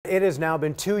It has now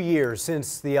been 2 years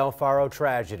since the Faro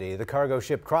tragedy. The cargo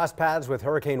ship crossed paths with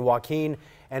Hurricane Joaquin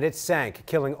and it sank,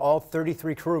 killing all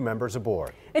 33 crew members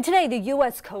aboard. And today, the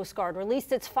U.S. Coast Guard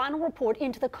released its final report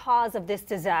into the cause of this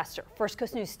disaster. First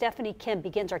Coast News' Stephanie Kim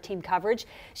begins our team coverage.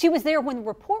 She was there when the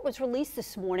report was released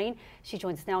this morning. She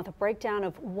joins us now with a breakdown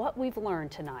of what we've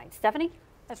learned tonight. Stephanie?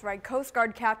 That's right. Coast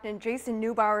Guard Captain Jason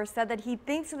Neubauer said that he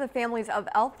thinks of the families of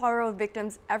El Faro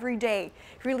victims every day.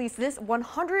 He released this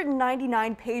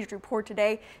 199-page report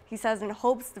today. He says in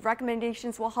hopes the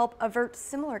recommendations will help avert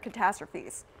similar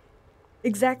catastrophes.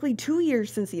 Exactly 2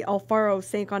 years since the El Faro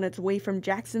sank on its way from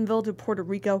Jacksonville to Puerto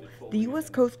Rico, the U.S.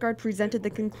 Coast Guard presented the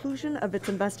conclusion of its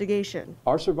investigation.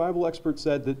 Our survival experts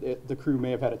said that the crew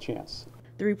may have had a chance.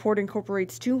 The report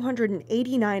incorporates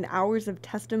 289 hours of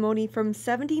testimony from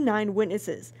 79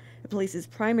 witnesses. It places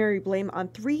primary blame on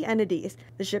 3 entities: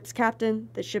 the ship's captain,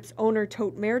 the ship's owner,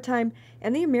 Tote Maritime,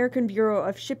 and the American Bureau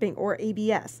of Shipping, or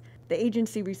ABS, the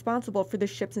agency responsible for the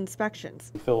ship's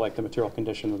inspections. We feel like the material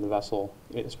condition of the vessel,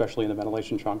 especially in the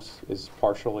ventilation trunks, is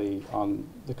partially on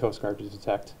the Coast Guard to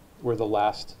detect. We're the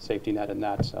last safety net in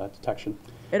that detection.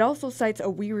 It also cites a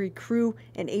weary crew,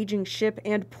 an aging ship,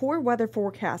 and poor weather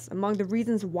forecasts among the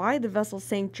reasons why the vessel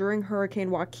sank during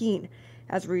Hurricane Joaquin.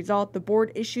 As a result, the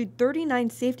board issued 39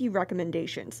 safety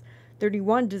recommendations,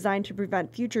 31 designed to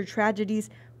prevent future tragedies,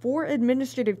 4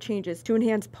 administrative changes to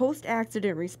enhance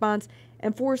post-accident response,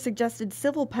 and 4 suggested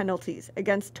civil penalties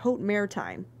against Tote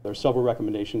Maritime. There are several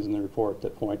recommendations in the report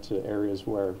that point to areas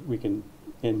where we can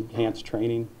enhance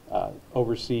training,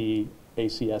 oversee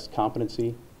ACS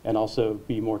competency, and also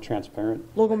be more transparent.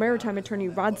 Local maritime attorney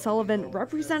Rod Sullivan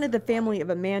represented the family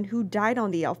of a man who died on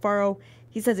the El Faro.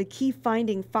 He says a key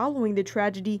finding following the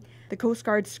tragedy, the Coast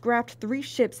Guard scrapped 3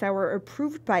 ships that were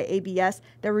approved by ABS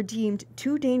that were deemed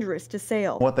too dangerous to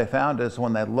sail. What they found is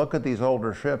when they look at these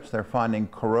older ships, they're finding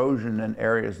corrosion in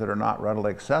areas that are not readily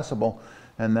accessible,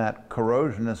 and that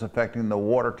corrosion is affecting the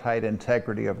watertight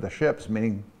integrity of the ships,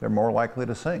 meaning they're more likely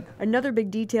to sink. Another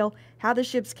big detail, how the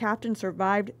ship's captain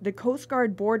survived. The Coast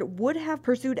Guard board would have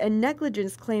pursued a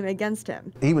negligence claim against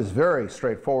him. He was very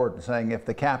straightforward in saying if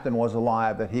the captain was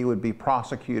alive, that he would be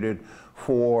prosecuted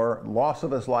for loss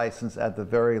of his license, at the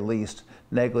very least,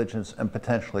 negligence, and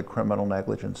potentially criminal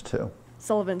negligence too.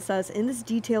 Sullivan says in this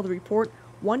detailed report,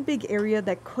 one big area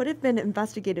that could have been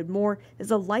investigated more is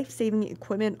the life-saving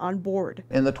equipment on board.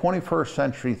 In the 21st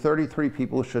century, 33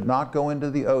 people should not go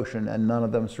into the ocean and none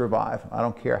of them survive. I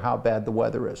don't care how bad the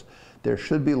weather is. There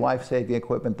should be life-saving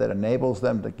equipment that enables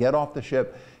them to get off the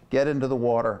ship, get into the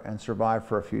water, and survive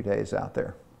for a few days out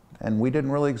there. And we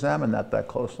didn't really examine that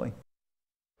closely.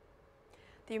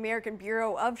 The American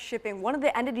Bureau of Shipping, one of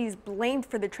the entities blamed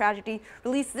for the tragedy,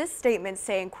 released this statement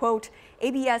saying, quote,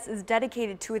 ABS is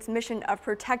dedicated to its mission of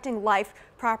protecting life,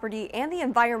 property, and the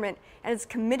environment, and is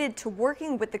committed to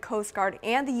working with the Coast Guard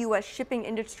and the U.S. shipping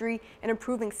industry in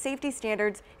improving safety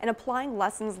standards and applying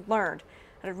lessons learned.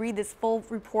 And to read this full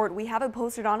report, we have it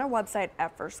posted on our website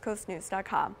at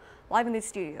firstcoastnews.com. Live in the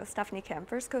studio, Stephanie Kim,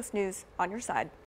 First Coast News, on your side.